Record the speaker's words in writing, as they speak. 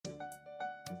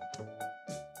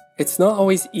It's not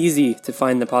always easy to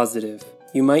find the positive.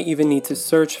 You might even need to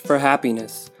search for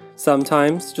happiness.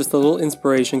 Sometimes, just a little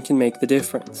inspiration can make the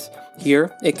difference.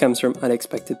 Here, it comes from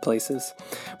unexpected places.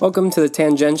 Welcome to the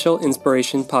Tangential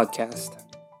Inspiration Podcast.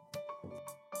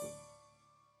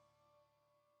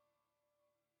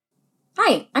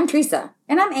 Hi, I'm Teresa.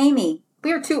 And I'm Amy.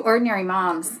 We are two ordinary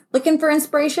moms. Looking for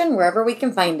inspiration wherever we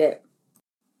can find it.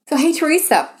 So, hey,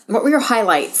 Teresa, what were your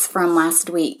highlights from last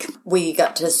week? We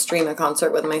got to stream a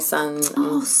concert with my son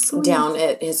down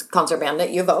at his concert band at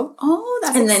U of O. Oh,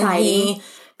 that's exciting. exciting. And then he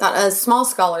got a small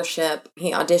scholarship.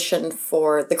 He auditioned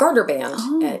for the Garter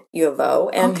Band at U of O,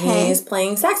 and he's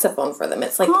playing saxophone for them.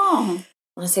 It's like, I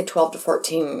want to say 12 to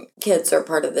 14 kids are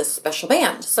part of this special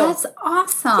band. So that's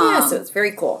awesome. Yeah, so it's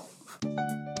very cool.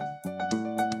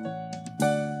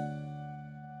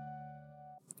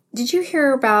 Did you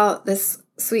hear about this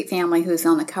sweet family who's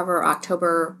on the cover of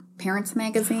October Parents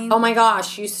Magazine? Oh my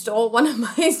gosh, you stole one of my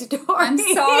stories. I'm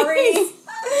sorry.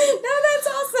 No, that's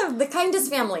awesome. The Kindest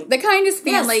Family. The Kindest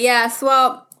Family, yes.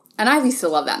 Well, and I used to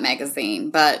love that magazine,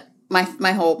 but my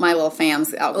little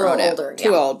fam's outgrown it. Older,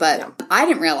 Too old. But I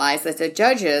didn't realize that the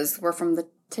judges were from the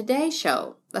Today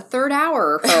Show, the Third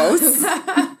Hour hosts.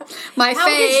 My How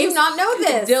did you not know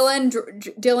this?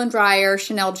 Dylan Dreyer,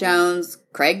 Chanel Jones,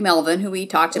 Craig Melvin, who we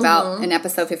talked about in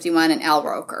episode 51, and Al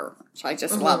Roker. So I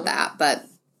just love that. But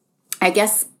I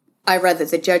guess I read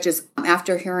that the judges,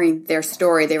 after hearing their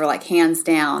story, they were like, hands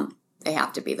down, they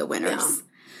have to be the winners.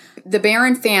 Yeah. The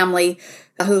Barron family,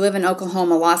 who live in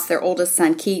Oklahoma, lost their oldest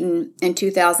son, Keaton, in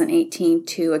 2018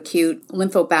 to acute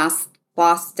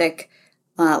lymphoblastic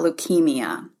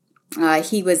leukemia.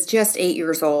 He was just 8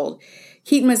 years old.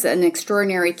 Keaton was an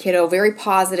extraordinary kiddo, very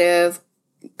positive,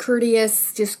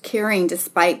 courteous, just caring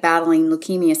despite battling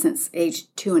leukemia since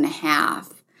age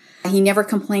 2.5. He never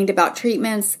complained about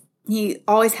treatments. He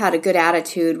always had a good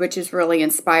attitude, which is really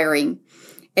inspiring.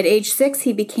 At age 6,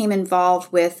 he became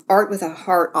involved with Art with a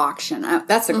Heart auction.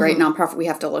 That's a great nonprofit we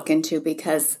have to look into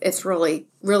because it's really,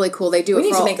 really cool. They do we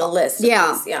need to make a list.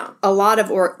 Yeah, a lot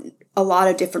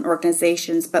of different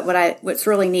organizations. But what's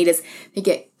really neat is they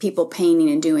get people painting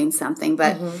and doing something.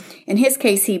 But in his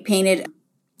case, he painted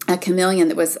a chameleon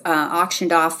that was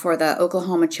auctioned off for the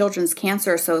Oklahoma Children's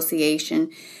Cancer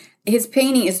Association. His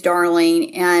painting is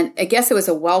darling, and I guess it was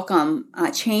a welcome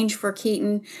change for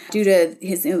Keaton due to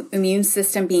his immune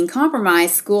system being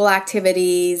compromised. School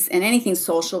activities and anything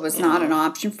social was not an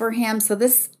option for him. So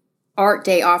this art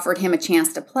day offered him a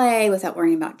chance to play without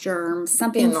worrying about germs,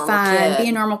 something fun, be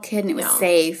a normal kid, and it was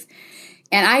safe.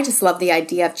 And I just love the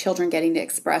idea of children getting to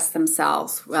express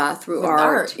themselves through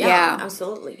art. Yeah,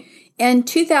 absolutely. In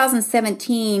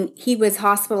 2017, he was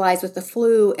hospitalized with the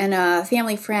flu, and a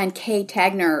family friend, Kay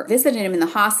Tagner, visited him in the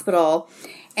hospital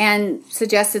and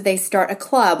suggested they start a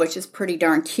club, which is pretty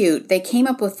darn cute. They came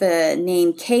up with the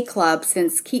name K Club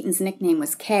since Keaton's nickname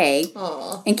was Kay,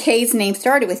 and Kay's name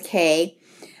started with K.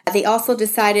 They also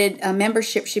decided a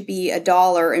membership should be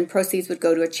 $1 and proceeds would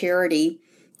go to a charity.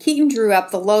 Keaton drew up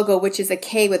the logo, which is a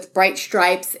K with bright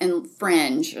stripes and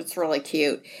fringe. It's really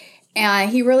cute.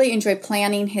 He really enjoyed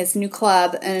planning his new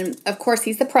club, and of course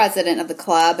he's the president of the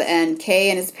club, and Kay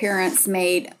and his parents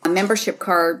made membership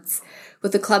cards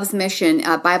with the club's mission,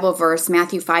 Bible verse,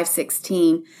 Matthew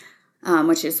 5:16,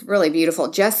 which is really beautiful.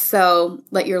 Just so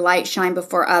let your light shine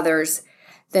before others,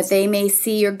 that they may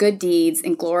see your good deeds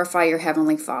and glorify your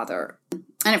heavenly Father.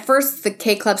 And at first, the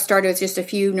K Club started with just a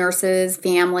few nurses,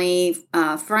 family,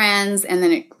 friends, and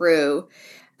then it grew.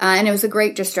 And it was a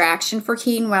great distraction for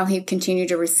Keaton while he continued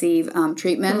to receive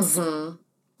treatments. And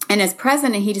as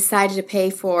president, he decided to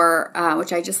pay for,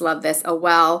 which I just love this, a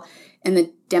well in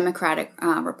the Democratic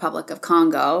Republic of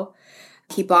Congo.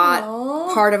 He bought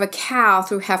part of a cow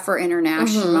through Heifer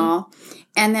International.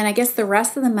 And then I guess the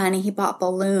rest of the money, he bought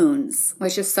balloons,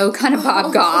 which is so kind of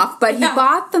Bob Goff. But he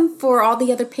bought them for all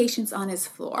the other patients on his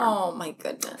floor. Oh, my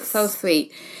goodness. So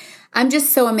sweet. I'm just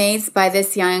so amazed by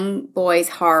this young boy's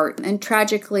heart. And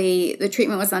tragically, the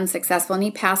treatment was unsuccessful, and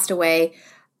he passed away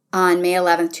on May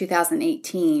 11th,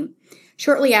 2018.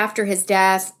 Shortly after his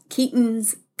death,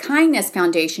 Keaton's Kindness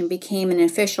Foundation became an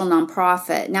official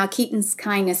nonprofit. Now, Keaton's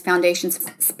Kindness Foundation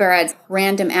spreads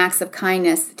random acts of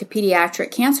kindness to pediatric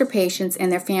cancer patients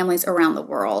and their families around the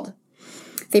world.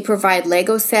 They provide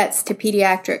Lego sets to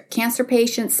pediatric cancer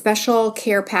patients, special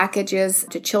care packages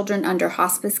to children under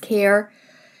hospice care.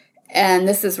 And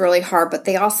this is really hard, but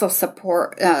they also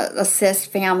assist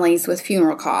families with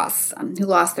funeral costs who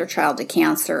lost their child to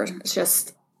cancer. It's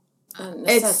just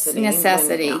It's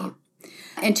necessity.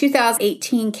 In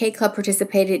 2018, K Club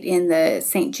participated in the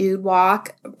St. Jude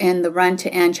Walk and the Run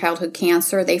to End Childhood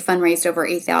Cancer. They fundraised over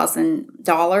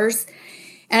 $8,000.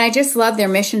 And I just love their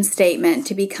mission statement,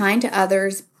 to be kind to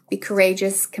others, be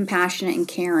courageous, compassionate, and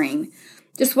caring.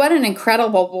 Just what an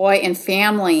incredible boy and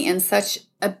family, and such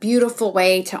a beautiful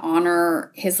way to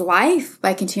honor his life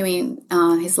by continuing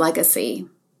his legacy.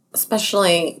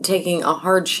 Especially taking a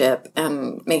hardship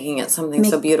and making it something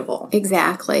so beautiful.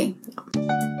 Exactly.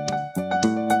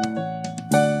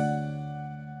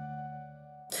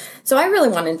 So I really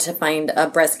wanted to find a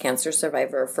breast cancer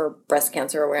survivor for Breast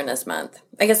Cancer Awareness Month.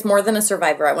 I guess more than a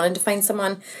survivor, I wanted to find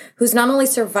someone who's not only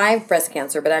survived breast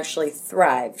cancer, but actually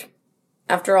thrived.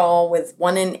 After all, with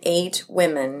 1 in 8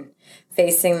 women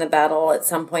facing the battle at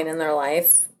some point in their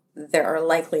life, there are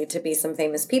likely to be some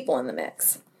famous people in the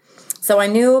mix. So I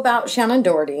knew about Shannen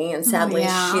Doherty, and sadly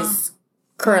she's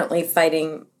currently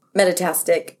fighting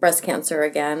metastatic breast cancer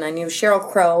again. I knew Sheryl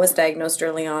Crow was diagnosed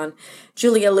early on.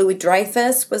 Julia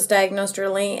Louis-Dreyfus was diagnosed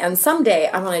early. And someday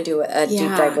I want to do a deep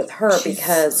dive with her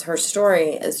because her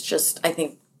story is just, I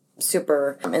think,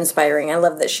 super inspiring. I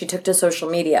love that she took to social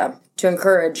media to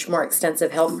encourage more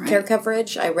extensive health care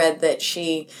coverage. I read that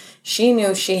she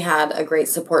knew she had a great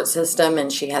support system,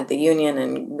 and she had the union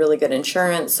and really good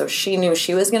insurance, so she knew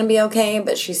she was going to be okay,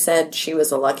 but she said she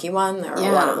was a lucky one. There are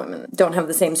a lot of women that don't have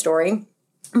the same story.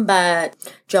 But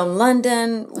Joan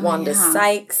London, Wanda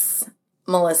Sykes,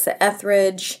 Melissa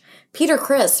Etheridge, Peter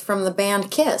Criss from the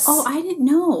band Kiss. Oh, I didn't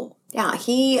know. Yeah,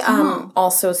 he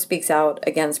also speaks out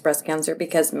against breast cancer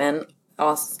because men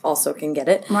also can get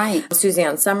it. Right.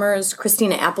 Suzanne Summers,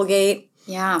 Christina Applegate.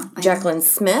 Yeah. Jacqueline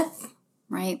Smith.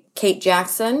 Right. Kate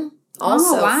Jackson,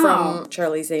 also from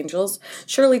Charlie's Angels.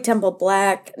 Shirley Temple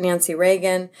Black, Nancy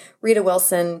Reagan, Rita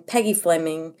Wilson, Peggy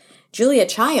Fleming, Julia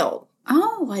Child.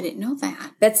 Oh, I didn't know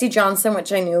that. Betsy Johnson,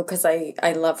 which I knew because I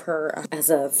love her as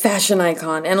a fashion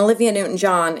icon. And Olivia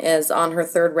Newton-John is on her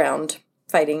 3rd round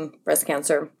fighting breast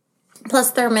cancer.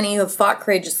 Plus, there are many who have fought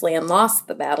courageously and lost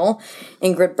the battle.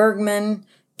 Ingrid Bergman,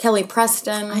 Kelly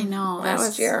Preston. I know.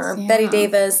 Last year. Yeah. Betty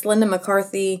Davis, Linda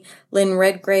McCarthy, Lynn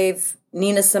Redgrave,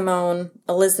 Nina Simone,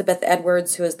 Elizabeth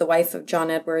Edwards, who is the wife of John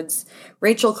Edwards,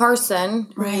 Rachel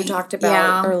Carson, who you talked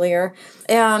about earlier,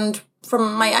 and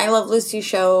from my I Love Lucy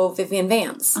show, Vivian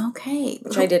Vance. Okay.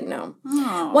 Which I didn't know.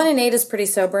 Oh. 1 in 8 is pretty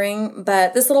sobering,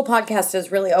 but this little podcast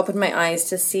has really opened my eyes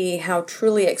to see how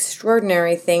truly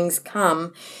extraordinary things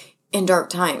come in dark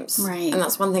times. Right. And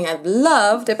that's one thing I've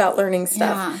loved about learning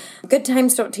stuff. Yeah. Good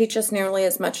times don't teach us nearly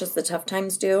as much as the tough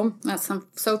times do. That's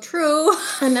so true.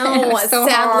 I know. So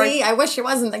sadly, I wish it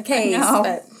wasn't the case.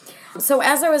 But so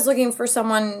as I was looking for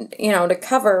someone, to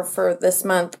cover for this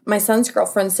month, my son's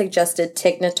girlfriend suggested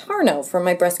Tig Notaro for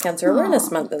my Breast Cancer Awareness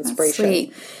Month inspiration. That's sweet.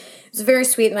 It was very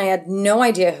sweet, and I had no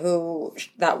idea who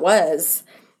that was.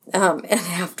 And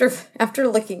after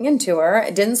looking into her,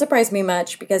 it didn't surprise me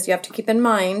much because you have to keep in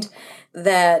mind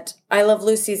that I Love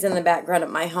Lucy's in the background at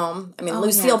my home. I mean,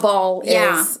 Lucille Ball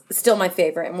is still my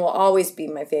favorite and will always be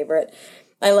my favorite.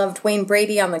 I loved Wayne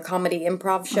Brady on the Comedy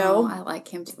Improv show. Oh, I like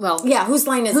him too. Well, yeah, Whose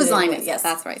Line Is It? Whose Line Is It? Yes,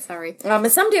 that's right. Sorry.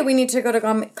 But someday we need to go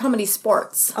to Comedy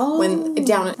Sports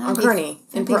down on Kearney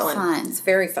in Portland. Fun. It's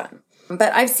very fun.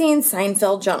 But I've seen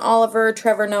Seinfeld, John Oliver,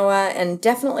 Trevor Noah, and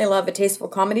definitely love A Tasteful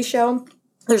Comedy Show.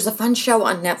 There's a fun show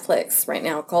on Netflix right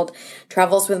now called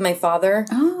Travels with My Father.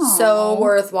 Oh. So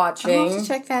worth watching. I'll have to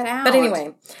check that out. But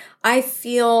anyway, I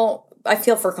feel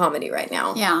for comedy right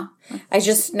now. Yeah. I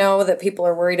just know that people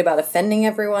are worried about offending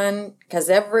everyone because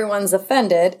everyone's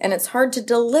offended, and it's hard to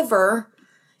deliver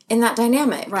in that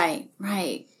dynamic. Right,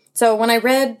 right. So when I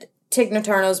read Tig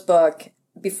Notaro's book,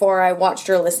 before I watched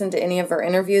or listened to any of her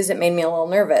interviews, it made me a little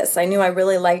nervous. I knew I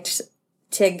really liked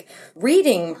Tig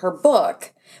reading her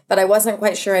book, but I wasn't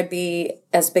quite sure I'd be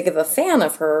as big of a fan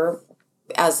of her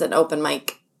as an open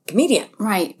mic comedian.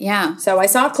 Right, yeah. So I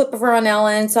saw a clip of her on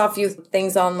Ellen, saw a few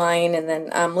things online, and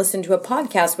then listened to a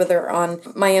podcast with her on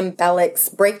Mayim Bialik's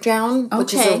Breakdown,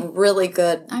 which is a really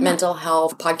good mental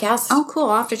health podcast. Oh, cool.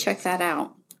 I'll have to check that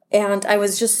out. And I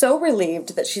was just so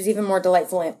relieved that she's even more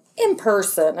delightful in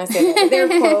person, I say that with air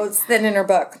quotes, than in her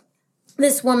book.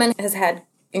 This woman has had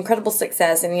incredible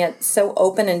success and yet so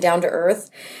open and down to earth.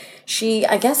 She,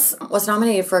 I guess, was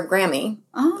nominated for a Grammy.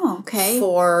 Oh, okay.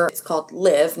 It's called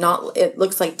Live. It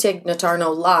looks like Tig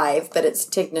Notaro Live, but it's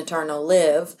Tig Notaro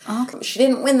Live. Okay. She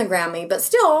didn't win the Grammy, but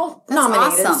still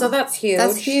nominated. Awesome. So that's huge.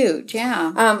 That's huge,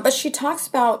 yeah. But she talks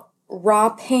about raw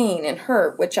pain and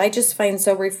hurt, which I just find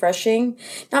so refreshing.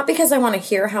 Not because I want to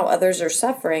hear how others are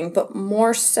suffering, but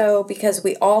more so because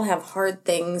we all have hard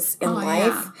things in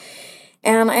life. Yeah.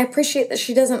 And I appreciate that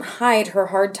she doesn't hide her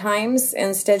hard times.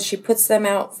 Instead, she puts them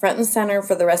out front and center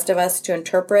for the rest of us to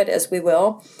interpret as we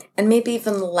will, and maybe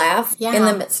even laugh in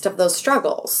the midst of those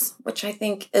struggles, which I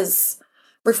think is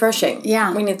refreshing.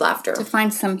 Yeah. We need laughter. To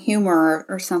find some humor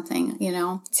or something, you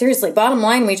know. Seriously, bottom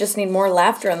line, we just need more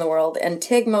laughter in the world, and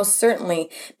Tig most certainly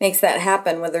makes that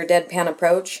happen with her deadpan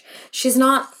approach. She's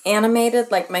not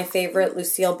animated like my favorite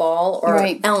Lucille Ball or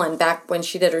Ellen back when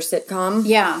she did her sitcom.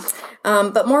 Yeah.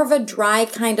 But more of a dry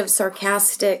kind of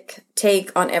sarcastic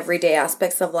take on everyday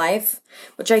aspects of life,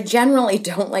 which I generally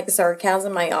don't like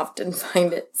sarcasm. I often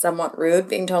find it somewhat rude,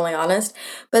 being totally honest.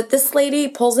 But this lady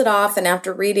pulls it off, and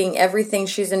after reading everything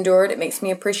she's endured, it makes me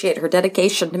appreciate her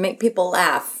dedication to make people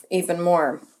laugh even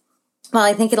more. Well,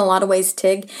 I think in a lot of ways,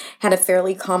 Tig had a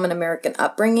fairly common American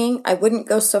upbringing. I wouldn't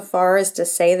go so far as to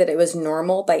say that it was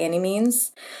normal by any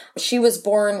means. She was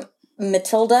born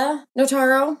Matilda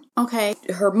Notaro. Okay.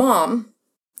 Her mom,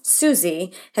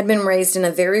 Susie, had been raised in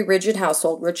a very rigid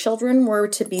household where children were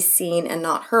to be seen and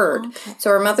not heard. Okay. So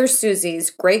her mother,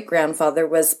 Susie's great-grandfather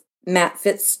was Matt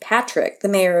Fitzpatrick, the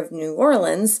mayor of New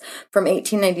Orleans from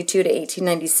 1892 to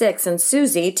 1896. And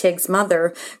Susie, Tig's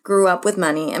mother, grew up with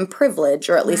money and privilege,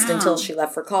 or at least until she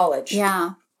left for college.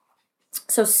 Yeah.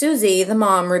 So Susie, the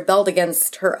mom, rebelled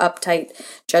against her uptight,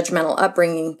 judgmental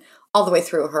upbringing all the way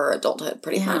through her adulthood,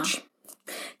 pretty much.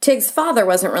 Tig's father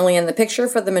wasn't really in the picture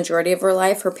for the majority of her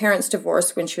life. Her parents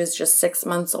divorced when she was just 6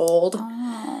 months old.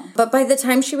 Oh. But by the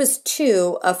time she was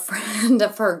 2, a friend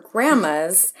of her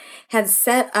grandma's had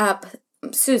set up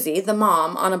Susie, the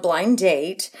mom, on a blind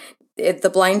date. The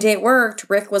blind date worked.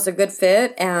 Rick was a good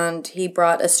fit, and he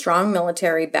brought a strong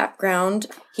military background.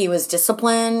 He was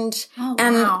disciplined. Oh,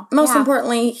 and wow. most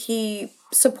importantly, he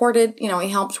supported, he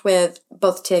helped with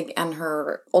both Tig and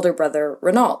her older brother,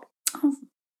 Renault. Oh.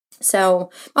 So,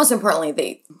 most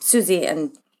importantly, Susie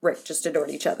and Rick just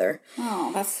adored each other. Oh,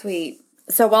 that's sweet.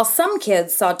 So, while some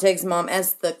kids saw Tig's mom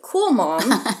as the cool mom,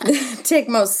 Tig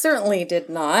most certainly did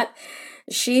not.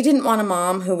 She didn't want a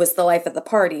mom who was the life of the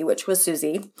party, which was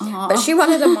Susie. Uh-huh. But she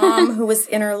wanted a mom who was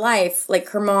in her life. Like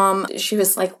her mom, she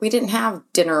was like, we didn't have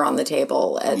dinner on the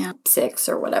table at 6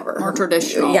 or whatever. More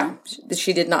traditional. Yeah.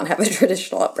 She did not have a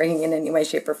traditional upbringing in any way,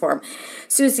 shape, or form.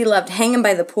 Susie loved hanging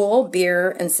by the pool,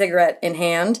 beer and cigarette in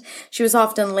hand. She was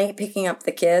often late picking up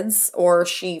the kids, or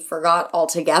she forgot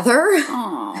altogether.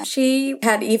 Aww. She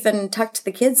had even tucked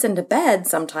the kids into bed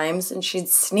sometimes, and she'd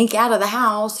sneak out of the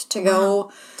house to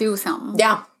go do something.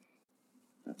 Yeah.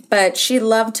 But she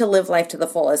loved to live life to the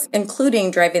fullest, including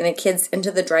driving the kids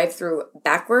into the drive-thru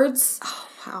backwards. Oh,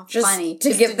 wow. Just funny.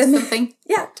 To give them something.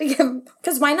 Yeah, to give,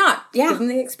 because why not? Yeah. Give them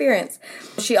the experience.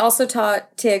 She also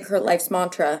taught Tig her life's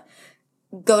mantra,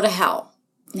 go to hell.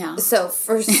 Yeah. So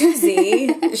for Susie,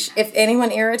 if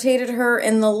anyone irritated her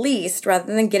in the least,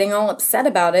 rather than getting all upset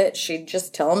about it, she'd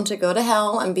just tell them to go to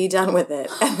hell and be done with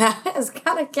it. And that has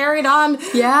kind of carried on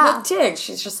with Tig.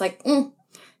 She's just like, and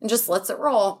just lets it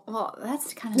roll. Well,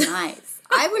 that's kind of nice.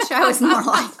 I wish I was more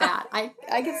like that.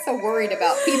 I get so worried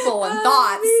about people and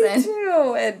thoughts. Me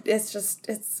too. And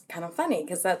it's kind of funny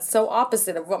because that's so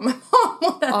opposite of what my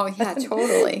mom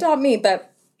totally taught me.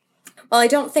 But while I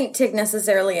don't think Tig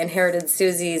necessarily inherited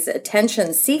Susie's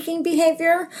attention-seeking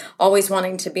behavior, always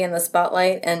wanting to be in the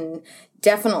spotlight, and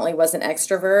definitely was an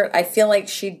extrovert, I feel like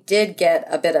she did get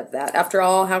a bit of that. After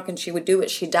all, how can she would do what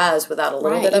she does without a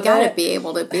little bit of it? You got to be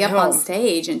able to be up on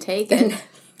stage and take it.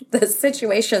 The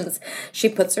situations she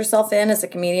puts herself in as a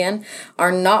comedian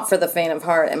are not for the faint of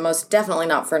heart, and most definitely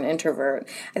not for an introvert.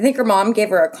 I think her mom gave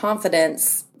her a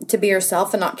confidence to be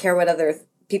herself and not care what other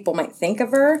people might think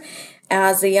of her.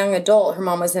 As a young adult, her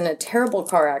mom was in a terrible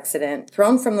car accident,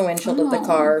 thrown from the windshield of the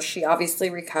car. She obviously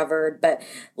recovered, but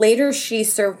later she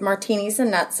served martinis and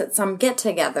nuts at some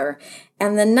get-together,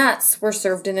 and the nuts were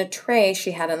served in a tray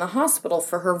she had in the hospital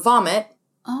for her vomit.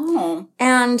 Oh.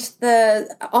 And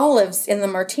the olives in the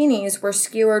martinis were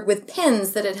skewered with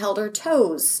pins that had held her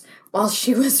toes while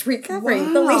she was recovering.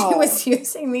 Wow. The lady was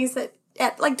using these at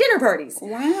like dinner parties.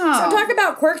 Wow. So talk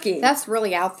about quirky. That's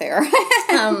really out there.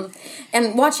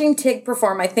 And watching Tig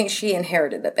perform, I think she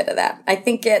inherited a bit of that. I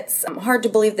think it's hard to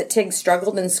believe that Tig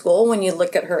struggled in school when you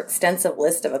look at her extensive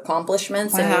list of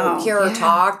accomplishments and you hear her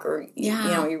talk or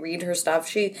you read her stuff.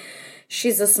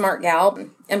 She's a smart gal.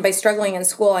 And by struggling in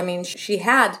school, I mean she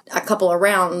had a couple of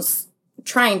rounds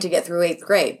trying to get through 8th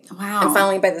grade. Wow. And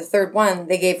finally, by the 3rd one,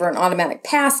 they gave her an automatic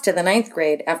pass to the 9th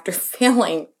grade after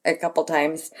failing a couple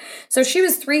times. So she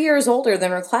was 3 years older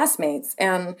than her classmates.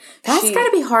 And that's got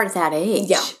to be hard at that age.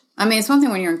 Yeah. I mean, it's one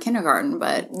thing when you're in kindergarten,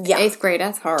 but 8th grade,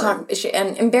 that's hard.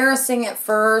 And embarrassing at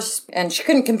first. And she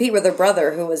couldn't compete with her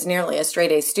brother, who was nearly a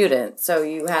straight-A student. So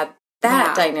you had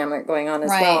that dynamic going on as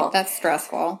well. Right, that's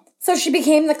stressful. So she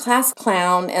became the class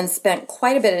clown and spent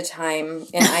quite a bit of time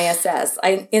in ISS,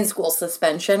 in school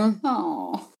suspension.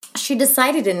 Oh. She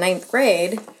decided in 9th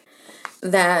grade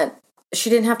that she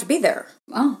didn't have to be there.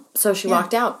 Oh. So she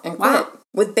walked out and quit.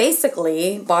 With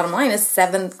basically, bottom line, a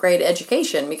 7th grade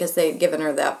education because they'd given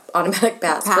her that automatic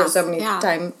pass for so many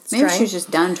times. Maybe she was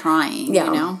just done trying, you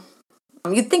know?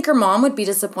 You'd think her mom would be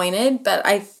disappointed, but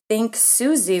I think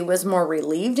Susie was more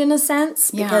relieved in a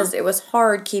sense because it was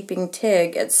hard keeping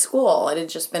Tig at school. It had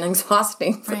just been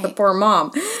exhausting for the poor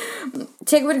mom.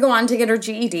 Tig would go on to get her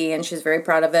GED, and she's very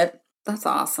proud of it. That's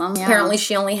awesome. Yeah. Apparently,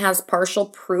 she only has partial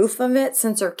proof of it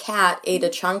since her cat ate a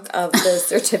chunk of the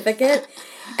certificate.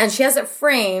 And she has it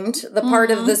framed, the part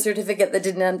of the certificate that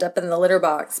didn't end up in the litter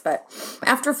box. But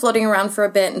after floating around for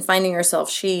a bit and finding herself,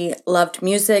 she loved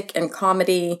music and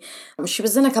comedy. She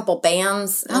was in a couple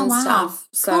bands and stuff.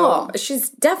 So she's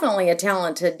definitely a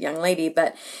talented young lady.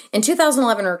 But in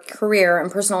 2011, her career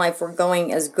and personal life were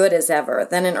going as good as ever.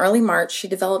 Then in early March, she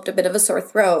developed a bit of a sore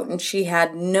throat, and she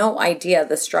had no idea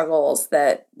the struggles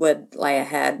that would lie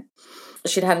ahead.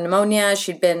 She'd had pneumonia.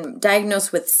 She'd been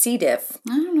diagnosed with C. diff.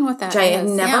 I don't know what that is. Which I had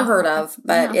never heard of,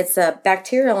 but it's a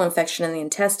bacterial infection in the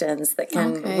intestines that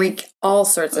can wreak all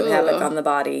sorts of havoc on the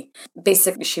body.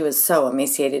 Basically, she was so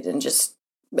emaciated and just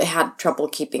had trouble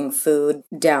keeping food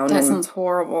down. That sounds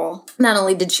horrible. Not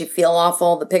only did she feel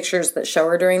awful, the pictures that show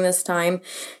her during this time,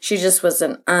 she just was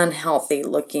an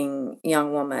unhealthy-looking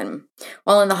young woman.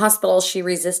 While in the hospital, she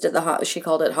resisted she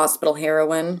called it hospital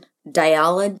heroin.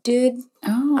 Dialidid.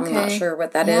 Oh, okay. I'm not sure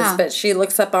what that is, but she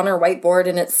looks up on her whiteboard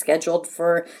and it's scheduled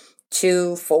for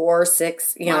 2, 4,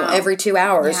 6, every 2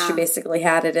 hours she basically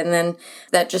had it. And then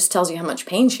that just tells you how much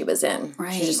pain she was in.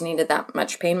 Right. She just needed that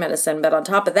much pain medicine. But on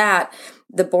top of that,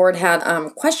 the board had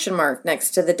question mark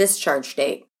next to the discharge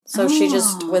date. So she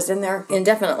just was in there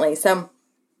indefinitely. So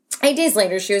 8 days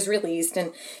later, she was released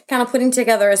and kind of putting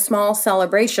together a small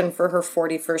celebration for her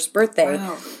 41st birthday.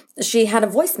 Wow. She had a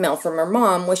voicemail from her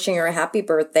mom wishing her a happy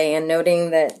birthday and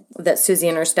noting that Susie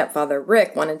and her stepfather,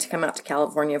 Rick, wanted to come out to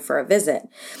California for a visit.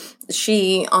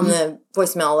 She, on the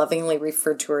voicemail, lovingly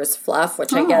referred to her as Fluff,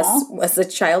 which I guess was a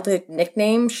childhood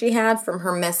nickname she had from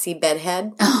her messy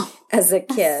bedhead as a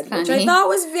kid, which I thought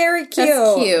was very cute.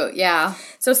 That's cute, yeah.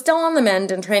 So still on the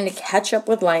mend and trying to catch up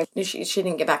with life, she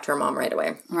didn't get back to her mom right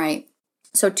away. Right.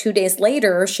 So 2 days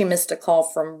later, she missed a call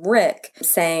from Rick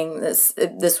saying this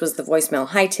was the voicemail.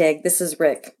 Hi, Tig. This is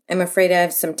Rick. I'm afraid I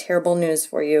have some terrible news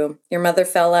for you. Your mother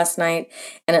fell last night,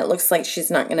 and it looks like she's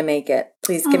not going to make it.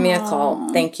 Please give me a call.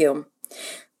 Thank you.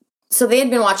 So they had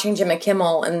been watching Jimmy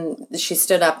Kimmel, and she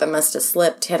stood up and must have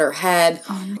slipped, hit her head.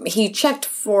 He checked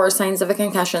for signs of a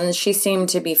concussion. She seemed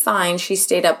to be fine. She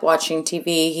stayed up watching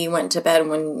TV. He went to bed.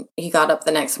 When he got up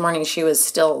the next morning, she was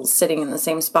still sitting in the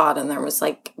same spot, and there was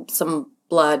like some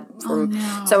blood from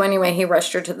so anyway, he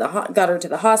rushed her to got her to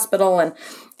the hospital,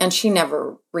 and she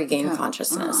never regained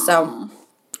consciousness. So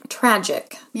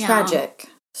tragic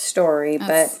story.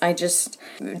 But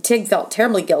Tig felt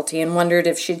terribly guilty and wondered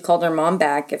if she'd called her mom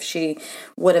back, if she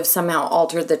would have somehow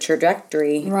altered the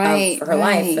trajectory of her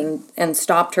life and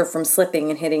stopped her from slipping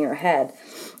and hitting her head.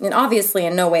 And obviously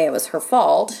in no way it was her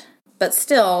fault, but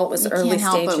still it was early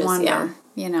stages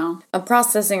of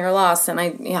processing her loss.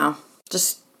 And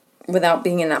just without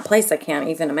being in that place, I can't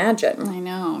even imagine. I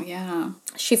know, yeah.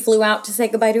 She flew out to say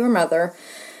goodbye to her mother.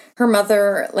 Her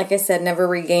mother, like I said, never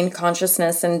regained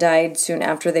consciousness and died soon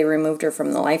after they removed her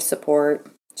from the life support.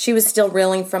 She was still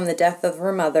reeling from the death of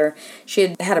her mother. She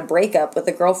had had a breakup with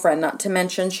a girlfriend, not to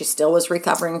mention she still was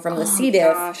recovering from the C. diff.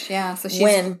 Oh, gosh, yeah. So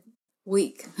she's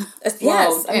weak.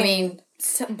 Yes. I mean,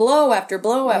 blow after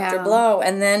blow after blow.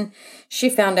 And then she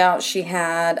found out she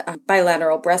had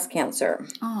bilateral breast cancer.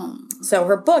 Oh. So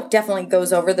her book definitely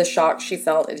goes over the shock she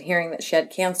felt at hearing that she had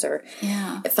cancer.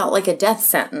 Yeah. It felt like a death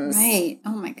sentence. Right.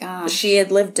 Oh, my gosh. She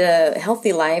had lived a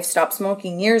healthy life, stopped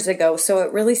smoking years ago, so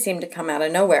it really seemed to come out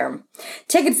of nowhere.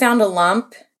 Tig had found a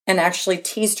lump and actually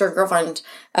teased her girlfriend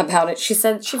about it. She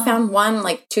said she found one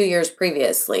like 2 years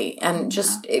previously, and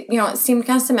it seemed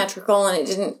kind of symmetrical,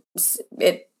 and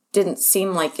it didn't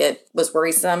seem like it was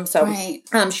worrisome. So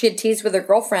she had teased with her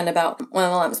girlfriend about one of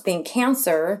the lumps being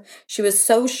cancer. She was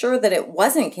so sure that it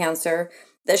wasn't cancer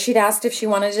that she'd asked if she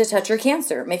wanted to touch her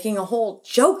cancer, making a whole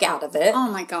joke out of it. Oh,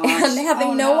 my gosh. And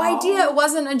having no idea it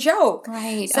wasn't a joke.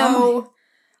 Right. So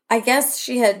I guess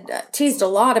she had teased a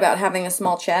lot about having a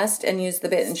small chest and used the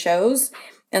bit in shows.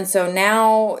 And so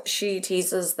now she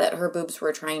teases that her boobs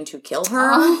were trying to kill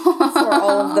her for all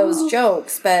of those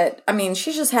jokes. But, I mean,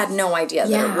 she just had no idea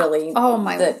that it really...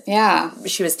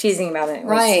 She was teasing about it.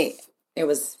 It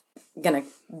was going to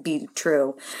be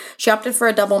true. She opted for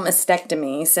a double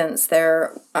mastectomy since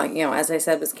there, as I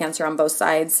said, was cancer on both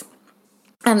sides.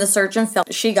 And the surgeon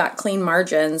felt she got clean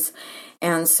margins.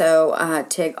 And so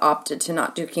Tig opted to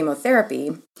not do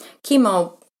chemotherapy.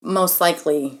 Chemo most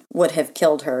likely would have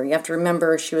killed her. You have to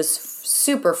remember she was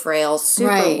super frail,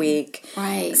 super weak,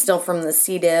 still from the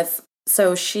C. diff.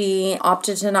 So she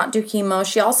opted to not do chemo.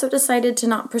 She also decided to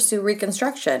not pursue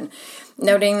reconstruction,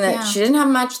 noting that she didn't have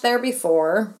much there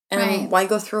before, and why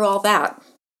go through all that?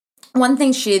 One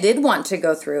thing she did want to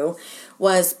go through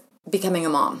was becoming a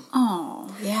mom.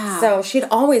 Oh, yeah. So she'd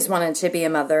always wanted to be a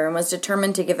mother and was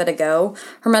determined to give it a go.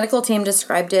 Her medical team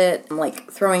described it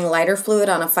like throwing lighter fluid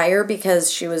on a fire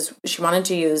because she wanted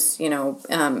to use,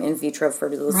 in vitro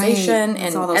fertilization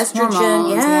and estrogen.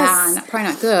 Hormones. Yes. Yeah, probably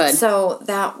not good. So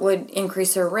that would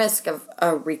increase her risk of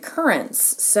a recurrence.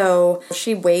 So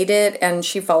she waited and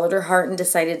she followed her heart and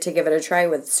decided to give it a try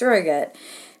with surrogate.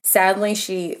 Sadly,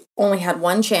 she only had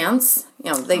one chance.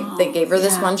 They gave her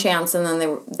this one chance, and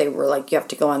then they were like, you have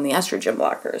to go on the estrogen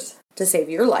blockers to save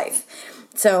your life.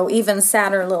 So even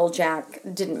sadder, little Jack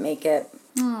didn't make it.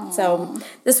 Aww. So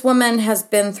this woman has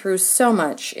been through so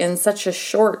much in such a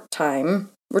short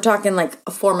time. We're talking like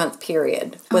a 4-month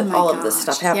period with all of this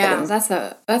stuff happening.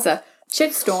 Yeah, that's a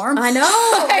shitstorm. I know.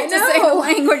 I know. To say the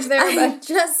language there.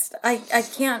 I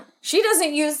can't. She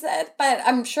doesn't use that, but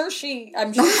I'm sure she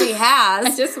has.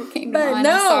 I just came to mind.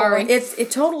 No, I'm sorry.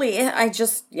 It totally.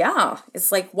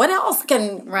 It's like, what else can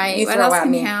you throw at me? What else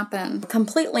can happen?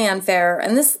 Completely unfair.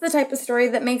 And this is the type of story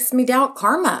that makes me doubt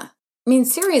karma. I mean,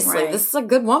 seriously, this is a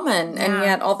good woman, and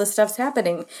yet all this stuff's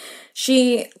happening.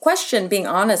 She questioned being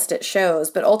honest at shows,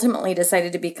 but ultimately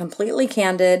decided to be completely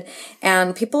candid,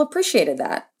 and people appreciated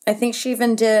that. I think she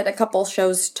even did a couple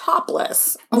shows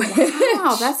topless. Oh,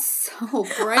 wow, that's so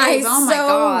brave. Oh my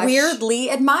gosh.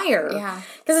 Weirdly admire. Yeah.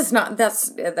 Because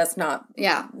that's not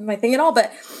my thing at all.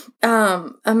 But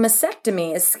a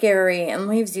mastectomy is scary and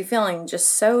leaves you feeling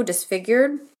just so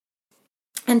disfigured.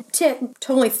 And Tick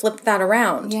totally flipped that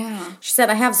around. Yeah. She said,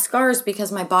 I have scars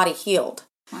because my body healed.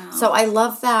 Wow. So I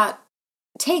love that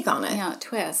take on it. Yeah,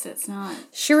 twist. It's not.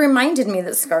 She reminded me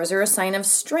that scars are a sign of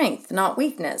strength, not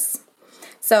weakness.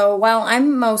 So while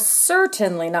I'm most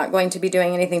certainly not going to be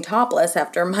doing anything topless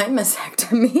after my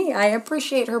mastectomy, I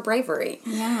appreciate her bravery.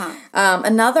 Yeah.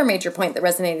 Another major point that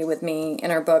resonated with me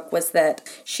in her book was that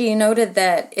she noted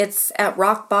that it's at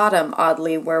rock bottom,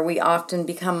 oddly, where we often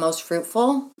become most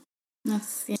fruitful.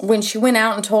 When she went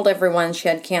out and told everyone she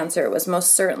had cancer, it was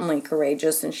most certainly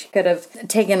courageous, and she could have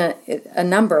taken a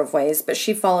number of ways, but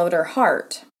she followed her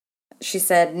heart. She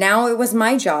said, now it was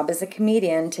my job as a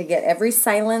comedian to get every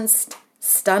silenced,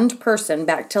 stunned person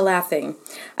back to laughing.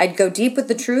 I'd go deep with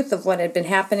the truth of what had been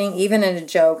happening, even in a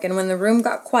joke, and when the room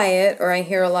got quiet or I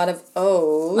hear a lot of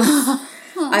ohs,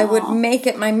 I would make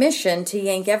it my mission to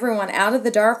yank everyone out of the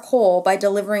dark hole by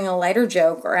delivering a lighter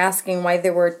joke or asking why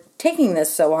they were taking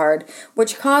this so hard,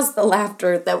 which caused the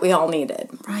laughter that we all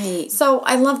needed. Right. So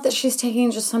I love that she's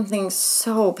taking just something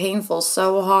so painful,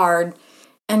 so hard,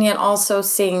 and yet also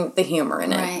seeing the humor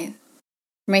in it. Right.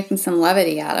 Making some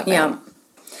levity out of it. Yeah.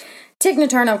 Tig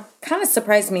Notaro kind of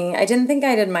surprised me. I didn't think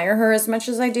I'd admire her as much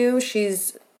as I do.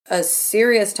 She's a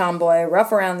serious tomboy,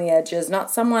 rough around the edges,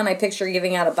 not someone I picture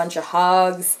giving out a bunch of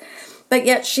hugs, but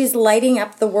yet she's lighting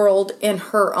up the world in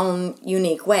her own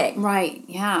unique way. Right,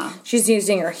 yeah. She's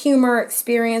using her humor,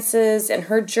 experiences, and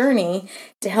her journey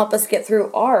to help us get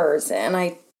through ours, and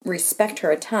I respect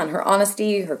her a ton. Her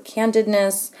honesty, her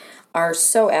candidness are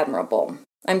so admirable.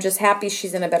 I'm just happy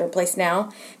she's in a better place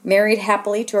now. Married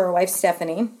happily to her wife,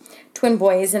 Stephanie. Twin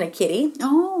boys and a kitty.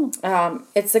 Oh.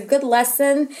 It's a good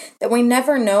lesson that we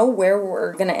never know where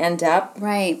we're going to end up.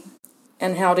 Right.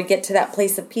 And how to get to that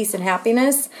place of peace and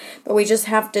happiness. But we just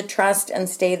have to trust and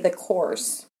stay the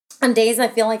course. On days I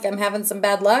feel like I'm having some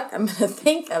bad luck, I'm going to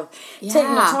think of Tig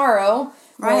Notaro.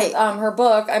 Right. With, her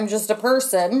book, I'm Just a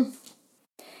Person.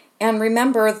 And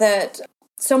remember that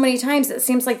so many times it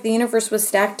seems like the universe was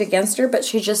stacked against her, but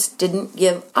she just didn't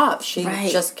give up. She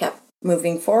just kept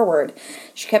moving forward.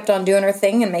 She kept on doing her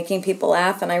thing and making people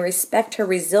laugh, and I respect her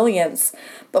resilience,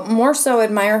 but more so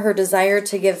admire her desire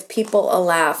to give people a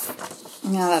laugh.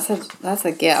 Yeah, that's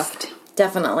a gift.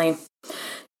 Definitely.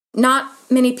 Not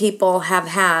many people have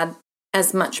had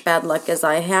as much bad luck as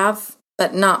I have,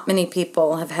 but not many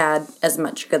people have had as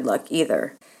much good luck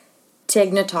either.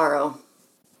 Tig Notaro.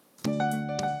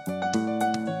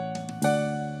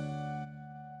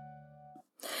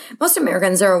 Most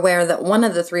Americans are aware that one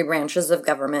of the 3 branches of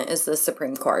government is the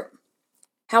Supreme Court.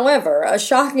 However, a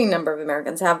shocking number of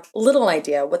Americans have little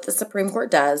idea what the Supreme Court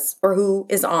does or who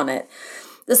is on it.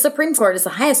 The Supreme Court is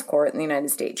the highest court in the United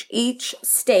States. Each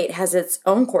state has its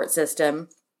own court system,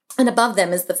 and above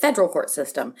them is the federal court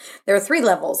system. There are 3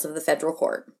 levels of the federal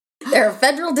court. There are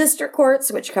federal district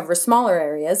courts, which cover smaller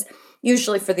areas,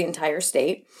 usually for the entire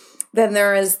state. Then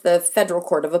there is the Federal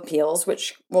Court of Appeals,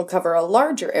 which will cover a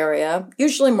larger area,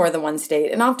 usually more than one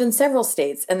state, and often several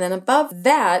states. And then above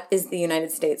that is the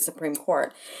United States Supreme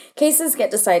Court. Cases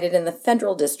get decided in the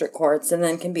federal district courts and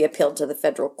then can be appealed to the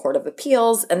Federal Court of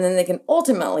Appeals, and then they can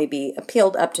ultimately be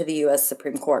appealed up to the U.S.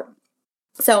 Supreme Court.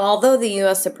 So although the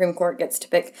U.S. Supreme Court gets to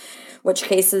pick which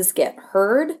cases get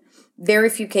heard, very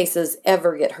few cases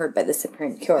ever get heard by the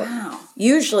Supreme Court. Wow.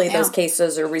 Usually those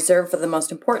cases are reserved for the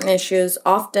most important issues,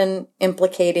 often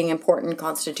implicating important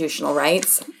constitutional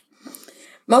rights.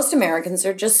 Most Americans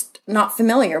are just not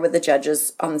familiar with the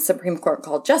judges on the Supreme Court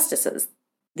called justices.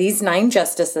 These 9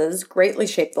 justices greatly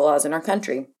shape the laws in our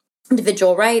country: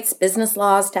 individual rights, business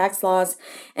laws, tax laws,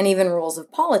 and even rules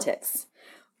of politics.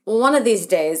 One of these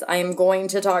days, I am going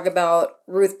to talk about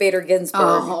Ruth Bader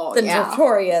Ginsburg, the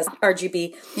notorious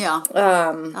RGB. Yeah,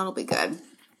 that'll be good.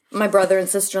 My brother and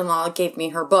sister-in-law gave me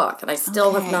her book, and I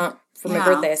still have not, for my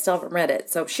birthday, I still haven't read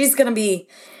it. So she's going to be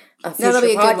a future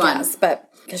podcast, but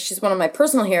because she's one of my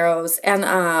personal heroes and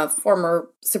a former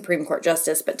Supreme Court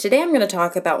justice. But today I'm going to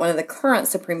talk about one of the current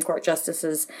Supreme Court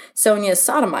justices, Sonia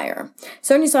Sotomayor.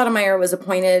 Sonia Sotomayor was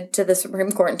appointed to the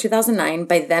Supreme Court in 2009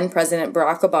 by then-President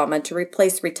Barack Obama to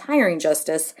replace retiring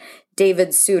Justice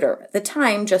David Souter. At the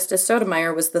time, Justice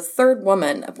Sotomayor was the 3rd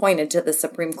woman appointed to the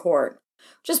Supreme Court,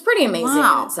 which is pretty amazing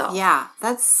in itself. Yeah,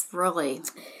 that's really...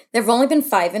 There have only been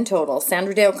 5 in total.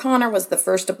 Sandra Day O'Connor was the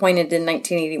first appointed in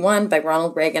 1981 by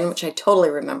Ronald Reagan, which I totally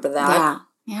remember that.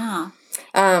 Yeah.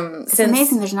 It's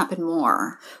amazing there's not been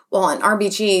more. Well, in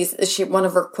RBG, one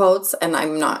of her quotes, and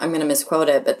I'm going to misquote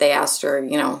it, but they asked her,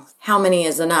 how many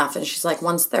is enough? And she's like,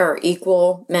 once there are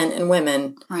equal men and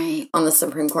women on the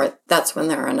Supreme Court, that's when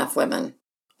there are enough women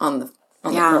on the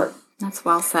court. That's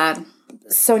well said.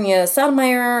 Sonia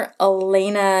Sotomayor,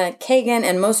 Elena Kagan,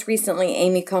 and most recently,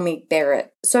 Amy Coney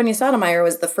Barrett. Sonia Sotomayor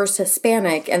was the first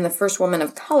Hispanic and the first woman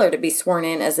of color to be sworn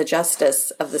in as a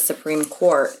justice of the Supreme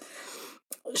Court.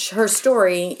 Her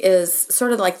story is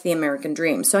sort of like the American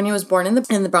dream. Sonia was born in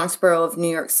the Bronx borough of New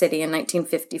York City in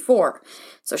 1954.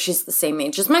 So she's the same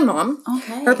age as my mom.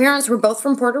 Okay. Her parents were both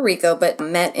from Puerto Rico, but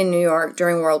met in New York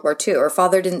during World War II. Her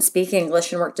father didn't speak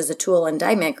English and worked as a tool and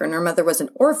die maker, and her mother was an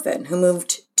orphan who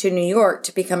moved to New York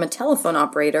to become a telephone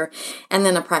operator and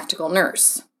then a practical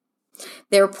nurse.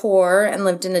 They were poor and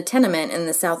lived in a tenement in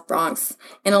the South Bronx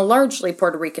in a largely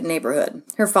Puerto Rican neighborhood.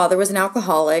 Her father was an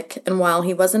alcoholic, and while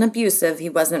he wasn't abusive, he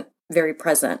wasn't very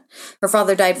present. Her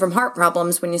father died from heart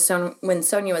problems when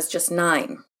Sonia was just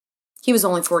 9. He was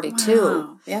only 42.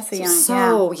 Wow. That's young.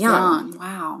 So young.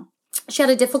 Wow. She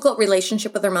had a difficult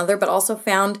relationship with her mother, but also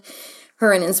found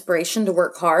her an inspiration to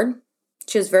work hard.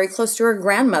 She was very close to her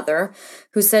grandmother,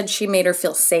 who said she made her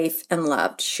feel safe and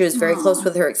loved. She was very close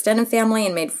with her extended family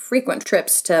and made frequent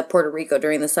trips to Puerto Rico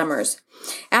during the summers.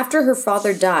 After her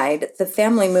father died, the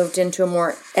family moved into a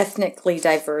more ethnically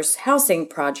diverse housing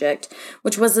project,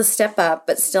 which was a step up,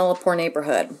 but still a poor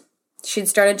neighborhood. She'd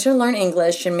started to learn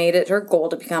English and made it her goal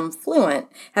to become fluent,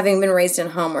 having been raised in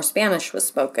a home where Spanish was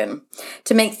spoken.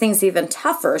 To make things even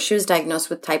tougher, she was diagnosed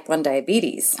with type 1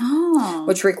 diabetes,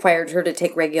 which required her to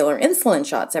take regular insulin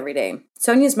shots every day.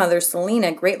 Sonia's mother,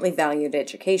 Selena, greatly valued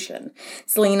education.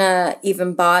 Selena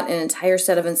even bought an entire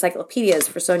set of encyclopedias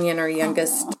for Sonia and her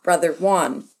youngest brother,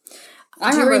 Juan.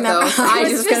 I remember those. I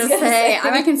was just going to say,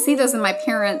 I can see those in my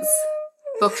parents'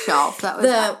 bookshelf. That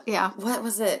was What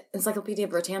was it? Encyclopedia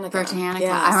Britannica.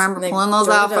 Yes. I remember pulling those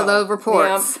out for those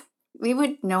reports.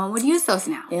 Yep. No one would use those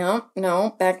now. Yeah,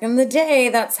 no. Back in the day,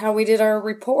 that's how we did our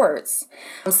reports.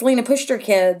 Selena pushed her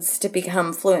kids to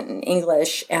become fluent in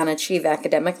English and achieve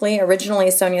academically. Originally,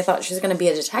 Sonia thought she was going to be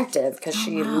a detective because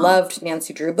she loved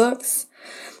Nancy Drew books.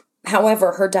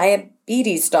 However, her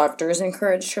diabetes doctors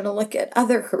encouraged her to look at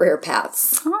other career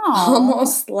paths.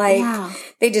 Almost like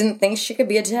they didn't think she could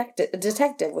be a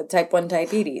detective with type 1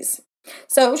 diabetes.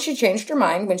 So she changed her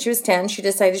mind. When she was 10, she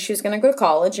decided she was going to go to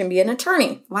college and be an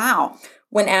attorney. Wow.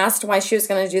 When asked why she was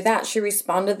going to do that, she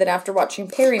responded that after watching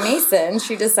Perry Mason,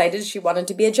 she decided she wanted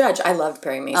to be a judge. I loved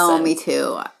Perry Mason. Oh, me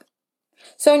too.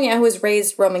 Sonia, who was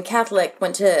raised Roman Catholic,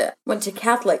 went to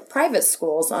Catholic private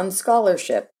schools on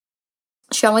scholarship.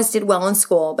 She always did well in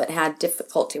school, but had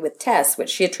difficulty with tests, which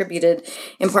she attributed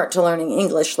in part to learning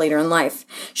English later in life.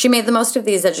 She made the most of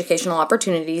these educational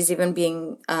opportunities, even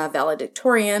being a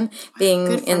valedictorian,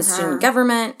 being in student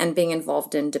government, and being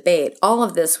involved in debate. All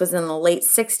of this was in the late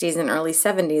 60s and early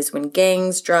 70s when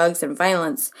gangs, drugs, and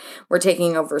violence were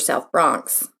taking over South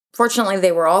Bronx. Fortunately,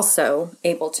 they were also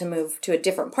able to move to a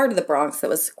different part of the Bronx that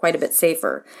was quite a bit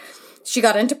safer. She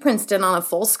got into Princeton on a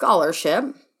full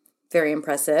scholarship. very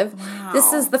impressive. Wow.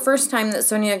 This is the first time that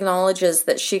Sonia acknowledges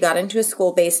that she got into a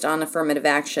school based on affirmative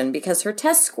action because her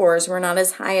test scores were not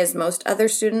as high as most other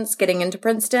students getting into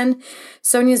Princeton.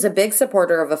 Sonia's a big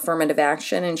supporter of affirmative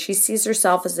action, and she sees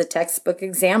herself as a textbook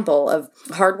example of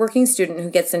a hardworking student who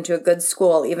gets into a good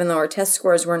school, even though her test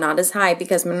scores were not as high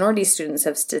because minority students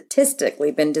have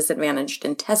statistically been disadvantaged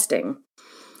in testing.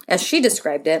 As she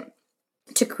described it,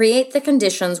 to create the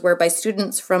conditions whereby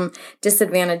students from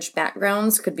disadvantaged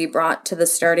backgrounds could be brought to the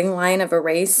starting line of a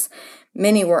race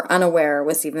many were unaware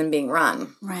was even being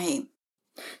run. Right.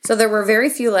 So there were very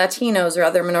few Latinos or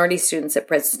other minority students at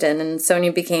Princeton, and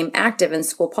Sonia became active in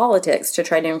school politics to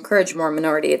try to encourage more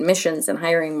minority admissions and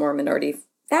hiring more minority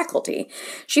faculty.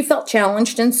 She felt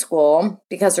challenged in school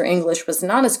because her English was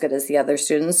not as good as the other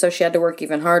students, so she had to work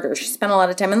even harder. She spent a lot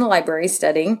of time in the library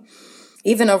studying,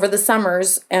 even over the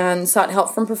summers, and sought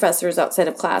help from professors outside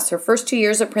of class. Her first 2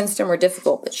 years at Princeton were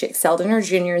difficult, but she excelled in her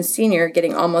junior and senior,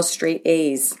 getting almost straight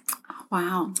A's.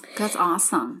 Wow, that's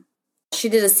awesome. She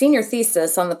did a senior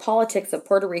thesis on the politics of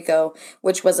Puerto Rico,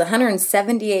 which was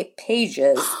 178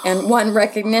 pages and won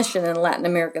recognition in Latin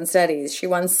American studies. She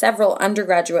won several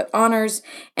undergraduate honors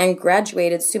and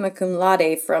graduated summa cum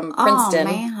laude from Princeton.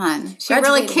 Oh, man. She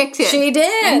really kicked it. She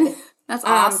did. That's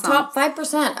awesome. Top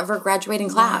 5% of her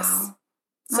graduating class. Wow.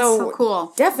 That's so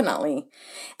cool. Definitely.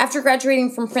 After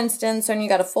graduating from Princeton, Sonia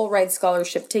got a full-ride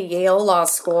scholarship to Yale Law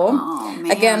School. Oh,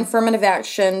 man. Again, affirmative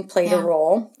action played a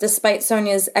role. Despite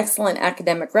Sonia's excellent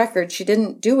academic record, she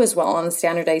didn't do as well on the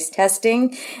standardized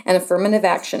testing, and affirmative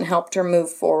action helped her move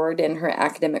forward in her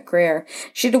academic career.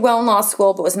 She did well in law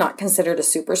school, but was not considered a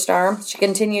superstar. She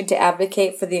continued to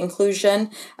advocate for the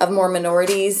inclusion of more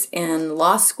minorities in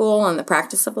law school and the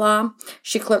practice of law.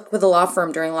 She clerked with a law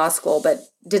firm during law school, but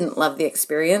didn't love the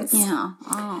experience. Yeah.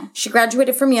 Oh. She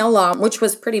graduated from Yale Law, which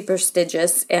was pretty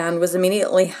prestigious, and was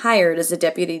immediately hired as a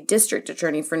deputy district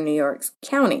attorney for New York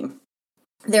County.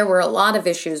 There were a lot of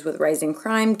issues with rising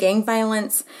crime, gang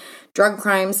violence, drug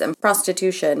crimes, and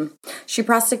prostitution. She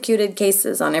prosecuted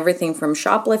cases on everything from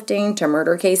shoplifting to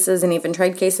murder cases, and even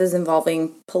tried cases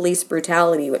involving police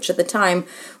brutality, which at the time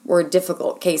were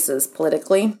difficult cases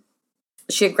politically.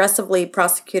 She aggressively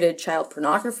prosecuted child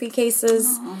pornography cases.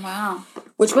 Oh, wow.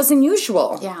 Which was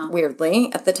unusual, Yeah.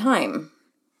 weirdly, at the time.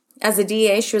 As a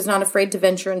DA, she was not afraid to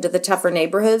venture into the tougher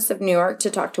neighborhoods of New York to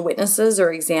talk to witnesses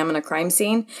or examine a crime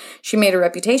scene. She made a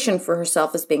reputation for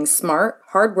herself as being smart,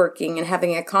 hardworking, and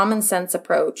having a common sense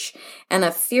approach, and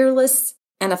a fearless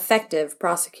and effective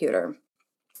prosecutor.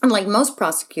 Unlike most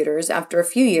prosecutors, after a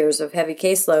few years of heavy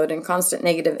caseload and constant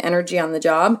negative energy on the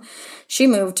job, she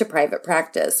moved to private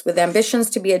practice. With ambitions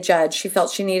to be a judge, she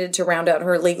felt she needed to round out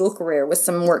her legal career with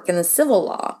some work in the civil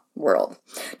law world.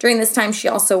 During this time, she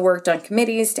also worked on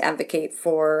committees to advocate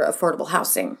for affordable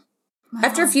housing. Wow.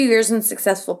 After a few years in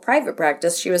successful private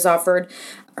practice, she was offered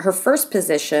her first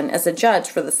position as a judge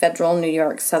for the federal New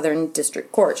York Southern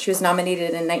District Court. She was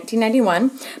nominated in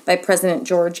 1991 by President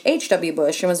George H.W.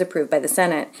 Bush and was approved by the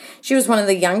Senate. She was one of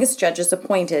the youngest judges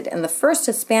appointed and the first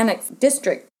Hispanic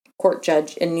district court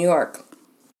judge in New York.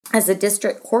 As a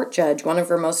district court judge, one of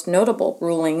her most notable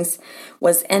rulings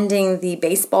was ending the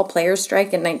baseball players'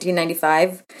 strike in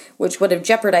 1995, which would have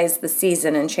jeopardized the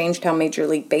season and changed how Major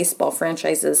League Baseball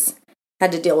franchises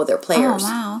had to deal with their players.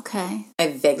 Oh, wow, okay. I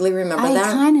vaguely remember that.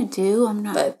 I kind of do. I'm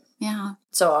not. But yeah.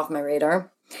 So off my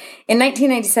radar. In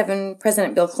 1997,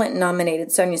 President Bill Clinton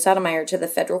nominated Sonia Sotomayor to the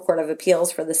Federal Court of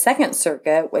Appeals for the Second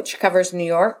Circuit, which covers New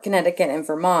York, Connecticut, and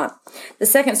Vermont. The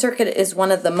Second Circuit is one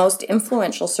of the most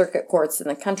influential circuit courts in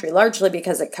the country, largely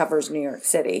because it covers New York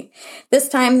City. This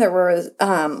time, there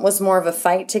was more of a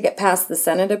fight to get past the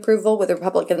Senate approval, with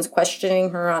Republicans questioning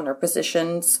her on her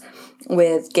positions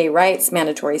with gay rights,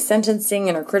 mandatory sentencing,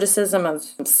 and her criticism of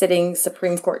sitting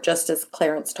Supreme Court Justice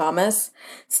Clarence Thomas.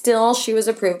 Still, she was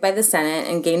approved by the Senate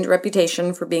and gained a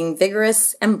reputation for being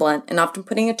vigorous and blunt and often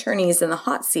putting attorneys in the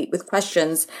hot seat with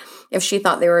questions if she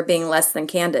thought they were being less than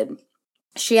candid.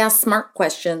 She asked smart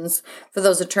questions for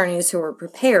those attorneys who were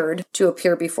prepared to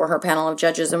appear before her panel of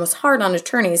judges and was hard on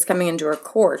attorneys coming into her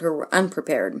court who were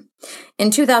unprepared. In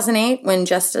 2008, when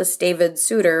Justice David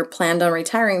Souter planned on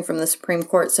retiring from the Supreme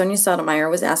Court, Sonia Sotomayor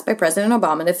was asked by President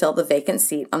Obama to fill the vacant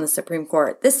seat on the Supreme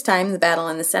Court. This time, the battle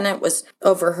in the Senate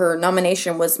over her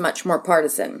nomination was much more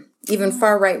partisan. Even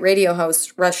far-right radio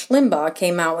host Rush Limbaugh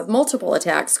came out with multiple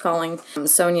attacks calling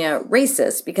Sonia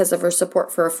racist because of her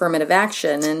support for affirmative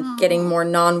action and getting more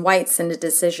non-whites into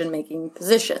decision-making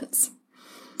positions.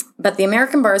 But the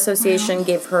American Bar Association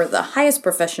gave her the highest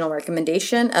professional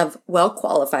recommendation of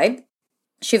well-qualified,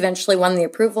 She eventually won the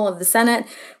approval of the Senate,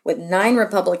 with 9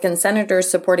 Republican senators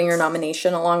supporting her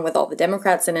nomination, along with all the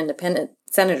Democrats and independent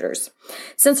senators.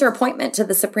 Since her appointment to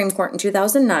the Supreme Court in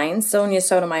 2009, Sonia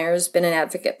Sotomayor has been an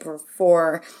advocate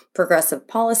for progressive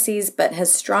policies, but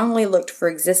has strongly looked for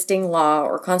existing law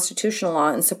or constitutional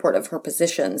law in support of her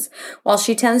positions. While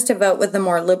she tends to vote with the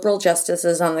more liberal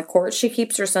justices on the court, she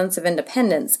keeps her sense of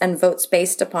independence and votes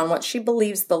based upon what she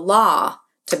believes the law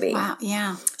to be. Wow,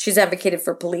 yeah. She's advocated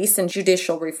for police and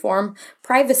judicial reform,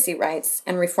 privacy rights,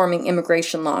 and reforming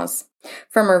immigration laws.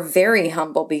 From her very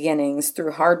humble beginnings,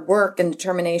 through hard work and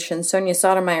determination, Sonia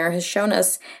Sotomayor has shown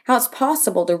us how it's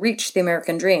possible to reach the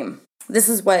American dream. This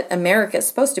is what America is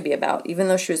supposed to be about, even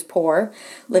though she was poor,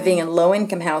 living in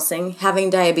low-income housing, having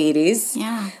diabetes,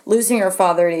 losing her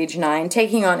father at age 9,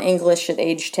 taking on English at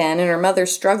age 10, and her mother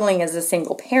struggling as a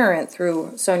single parent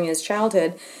through Sonia's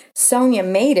childhood. Sonia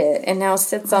made it and now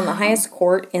sits on the highest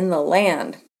court in the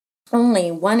land.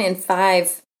 Only 1 in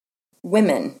 5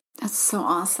 women. That's so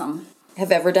awesome.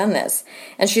 Have ever done this.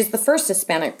 And she's the first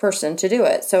Hispanic person to do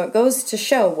it. So it goes to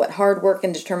show what hard work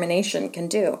and determination can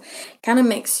do. Kind of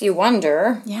makes you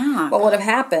wonder what would have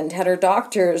happened had her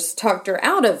doctors talked her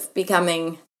out of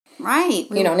becoming,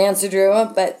 Nancy Drew.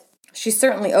 But she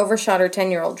certainly overshot her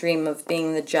 10-year-old dream of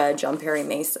being the judge on Perry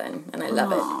Mason. And I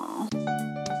love it.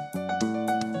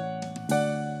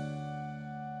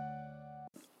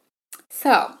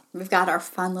 So, we've got our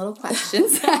fun little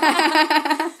questions.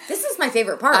 This is my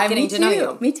favorite part, getting to know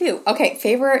you. Me too. Okay,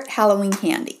 favorite Halloween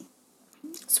candy?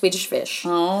 Swedish Fish.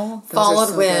 Oh,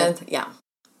 followed with,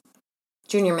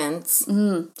 Junior Mints.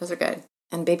 Those are good.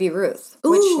 And Baby Ruth,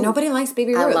 which nobody likes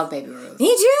Baby Ruth. I love Baby Ruth.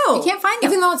 Me too. You can't find them.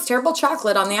 Even though it's terrible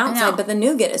chocolate on the outside, but the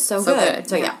nougat is so good.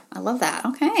 So, yeah. I love that.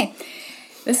 Okay.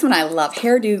 This one I love.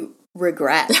 Hairdo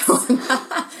regrets.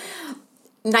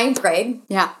 9th grade.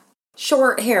 Yeah.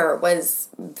 Short hair was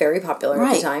very popular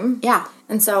at the time. Yeah.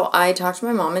 And so I talked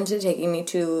my mom into taking me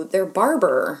to their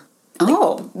barber.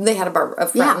 They had a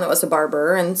friend that was a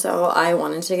barber, and so I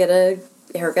wanted to get a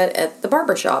haircut at the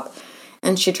barber shop.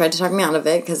 And she tried to talk me out of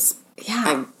it because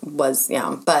I was,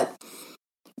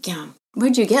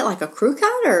 Would you get like a crew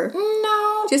cut or?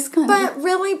 No. Just kind of. But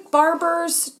really,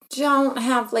 barbers don't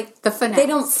have like the finesse. They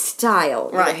don't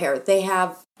style their hair. They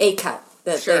have a cut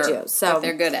that they do. So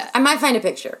they're good at. I might find a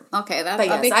picture. Okay, that's. But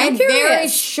yes, I had very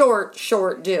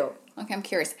short do. Okay, I'm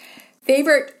curious.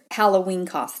 Favorite Halloween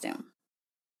costume?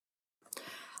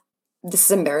 This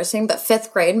is embarrassing, but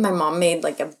 5th grade, my mom made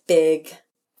like a big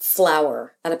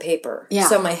flower out of paper. Yeah.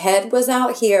 So my head was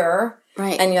out here.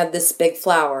 Right. And you had this big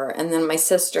flower. And then my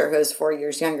sister, who's 4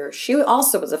 years younger, she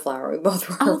also was a flower. We both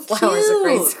were flowers at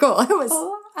grade school. It was.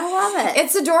 I love it.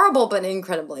 It's adorable, but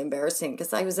incredibly embarrassing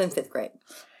because I was in 5th grade.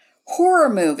 Horror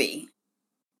movie.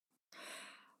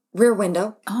 Rear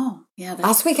Window. Oh, yeah.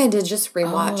 Last week I did just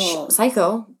rewatch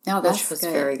Psycho, which was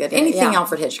very good. Anything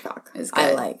Alfred Hitchcock is good.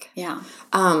 I like. Yeah.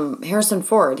 Harrison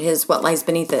Ford, his What Lies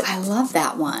Beneath It. I love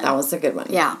that one. That was a good one.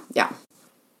 Yeah. Yeah.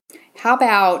 How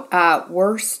about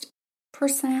worst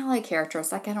personality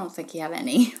characters? Like, I don't think you have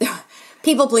any.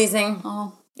 People pleasing.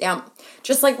 Oh. Yeah.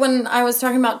 Just like when I was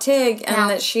talking about Tig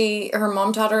and that her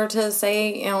mom taught her to say,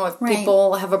 if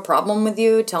people have a problem with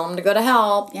you, tell them to go to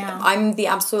help. Yeah. I'm the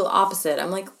absolute opposite. I'm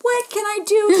like, what can I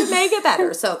do to make it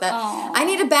better? So that I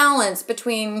need a balance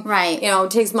between,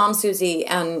 Tig's mom, Susie,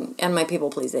 and my people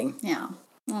pleasing. Yeah.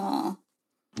 Aww.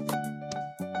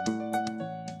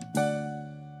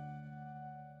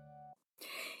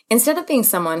 Instead of being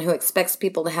someone who expects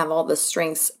people to have all the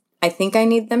strengths I think I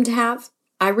need them to have,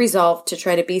 I resolved to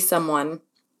try to be someone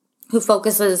who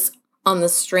focuses on the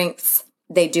strengths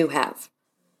they do have.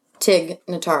 Tig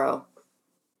Notaro.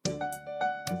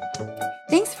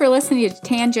 Thanks for listening to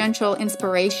Tangential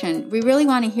Inspiration. We really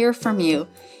want to hear from you.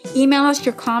 Email us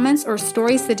your comments or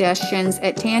story suggestions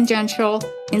at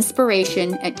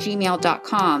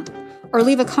tangentialinspiration@gmail.com or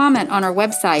leave a comment on our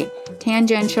website,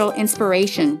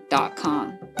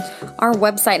 tangentialinspiration.com. Our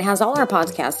website has all our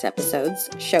podcast episodes,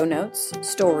 show notes,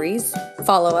 stories,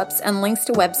 follow-ups, and links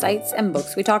to websites and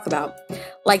books we talk about.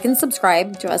 Like and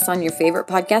subscribe to us on your favorite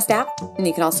podcast app, and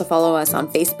you can also follow us on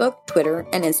Facebook, Twitter,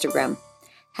 and Instagram.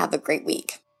 Have a great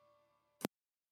week.